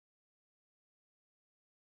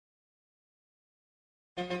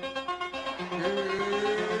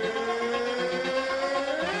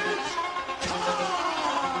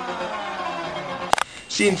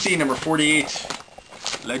CNC number 48.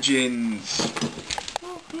 Legends.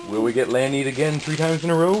 Will we get Lannied again 3 times in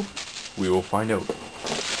a row? We will find out.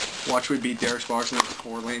 Watch we beat Derek's box with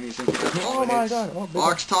 4 Lannies in. Oh my god. Oh,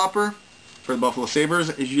 box topper for the Buffalo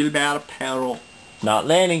Sabres, Gilbert Perreault. Not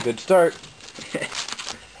Lanny. Good start.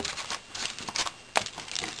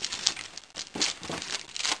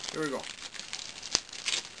 Here we go.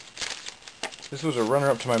 This was a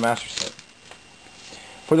runner-up to my master set.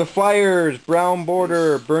 For the Flyers, brown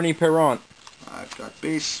border, Bernie Perrant. I've got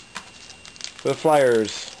base. For the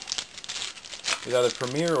Flyers, it's either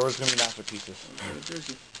Premier or it's going to be Masterpieces.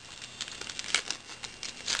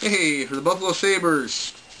 Hey, for the Buffalo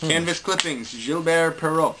Sabres, canvas clippings, Gilbert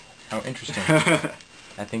Perreault. Oh, interesting.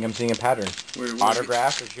 I think I'm seeing a pattern.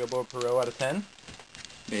 Autograph is Gilbert Perreault out of 10?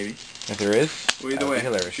 Maybe. If there is, well, either way,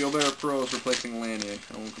 hilarious. Gilbert Perreault is replacing Lanny.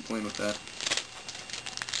 I won't complain with that.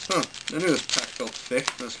 Huh, I knew this pack felt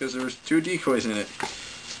thick. That's because there was 2 decoys in it.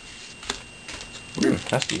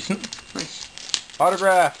 That's decent. Nice.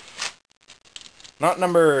 Autograph. Not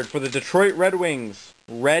numbered. For the Detroit Red Wings,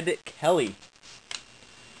 Red Kelly.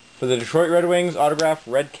 For the Detroit Red Wings, autograph,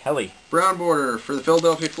 Red Kelly. Brown border for the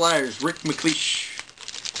Philadelphia Flyers, Rick McLeish.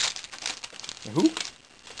 Who?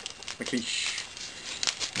 McLeish.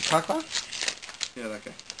 Kaka? Yeah, that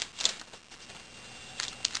guy.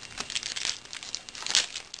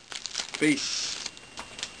 Base.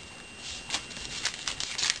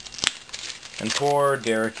 And poor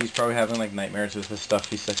Derek, he's probably having like nightmares with this stuff.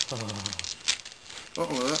 He's like, oh. Uh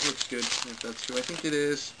oh, that looks good. If that's who I think it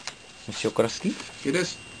is. Chokoraski? It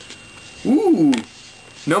is. Ooh!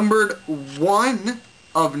 Numbered 1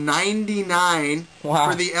 of 99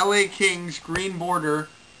 for the LA Kings, green border,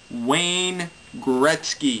 Wayne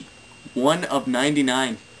Gretzky. 1 of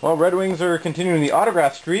 99. Well, Red Wings are continuing the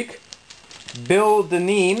autograph streak. Bill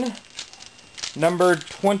Dineen, numbered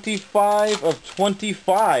 25 of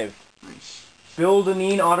 25. Nice. Bill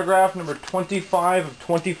Dineen autograph, number 25 of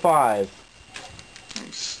 25.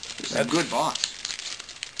 Nice. This is a good box.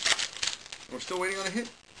 We're still waiting on a hit.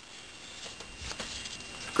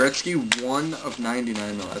 Gretzky, 1 of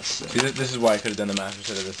 99 though. That's sick. See, this is why I could have done the master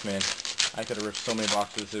set of this, man. I could have ripped so many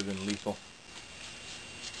boxes, it would have been lethal.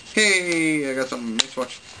 Hey, I got something. Nice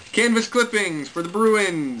watch. Canvas clippings for the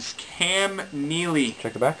Bruins, Cam Neely.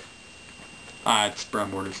 Check the back. It's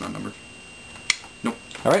brown border. It's not numbered. Nope.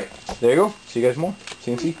 Alright, there you go. See you guys more.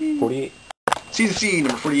 CNC 48. CNC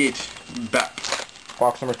number 48. BAP.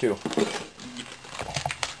 Box number 2.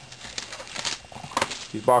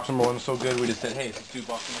 These box number 1 is so good, we just said, hey, let's do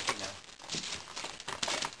box number 2 now.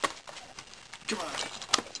 Come on.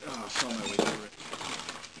 Oh, so my way through it.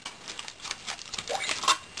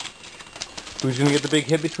 Who's going to get the big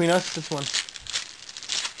hit between us? This one.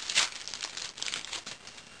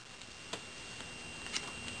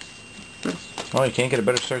 Oh, you can't get a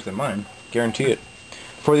better start than mine. Guarantee it.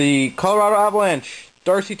 For the Colorado Avalanche,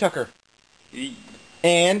 Darcy Tucker.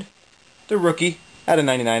 And the rookie out of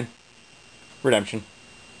 99. Redemption.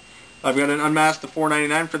 I've got an unmasked to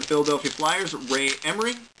 $4.99 for the Philadelphia Flyers, Ray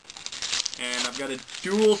Emery. And I've got a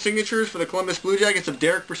dual signatures for the Columbus Blue Jackets of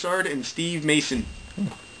Derek Brassard and Steve Mason.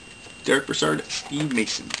 Derek Brassard, Steve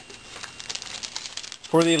Mason.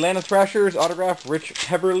 For the Atlanta Thrashers, autograph, Rich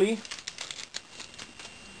Heberly.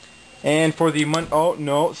 And for the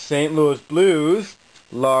St. Louis Blues,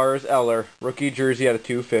 Lars Eller. Rookie jersey out of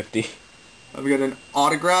 250. I've got an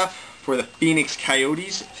autograph for the Phoenix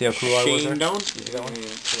Coyotes. See how cool I was there? Doan. You see that one?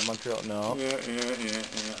 For the Montreal? No. Yeah.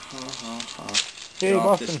 Ha, ha, ha. Hey, Get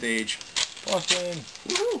off Boston. the stage. Boston.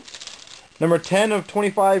 Woohoo! Number 10 of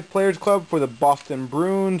 25 Players Club for the Boston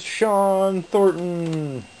Bruins, Sean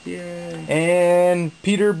Thornton. Yay. And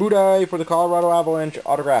Peter Budaj for the Colorado Avalanche,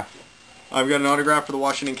 autograph. I've got an autograph for the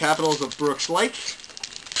Washington Capitals of Brooks Lake.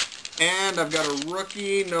 And I've got a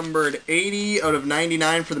rookie numbered 80 out of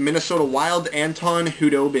 99 for the Minnesota Wild, Anton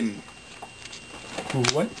Hudobin.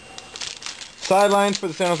 What? Sidelines for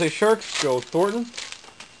the San Jose Sharks, Joe Thornton.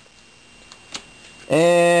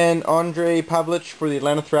 And Andre Pavlich for the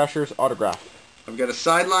Atlanta Thrashers, autograph. I've got a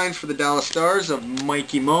sidelines for the Dallas Stars of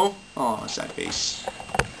Mikey Moe. Oh, sad face.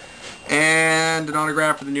 And an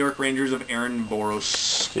autograph for the New York Rangers of Aaron Boros.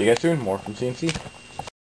 See you guys soon. More from CNC.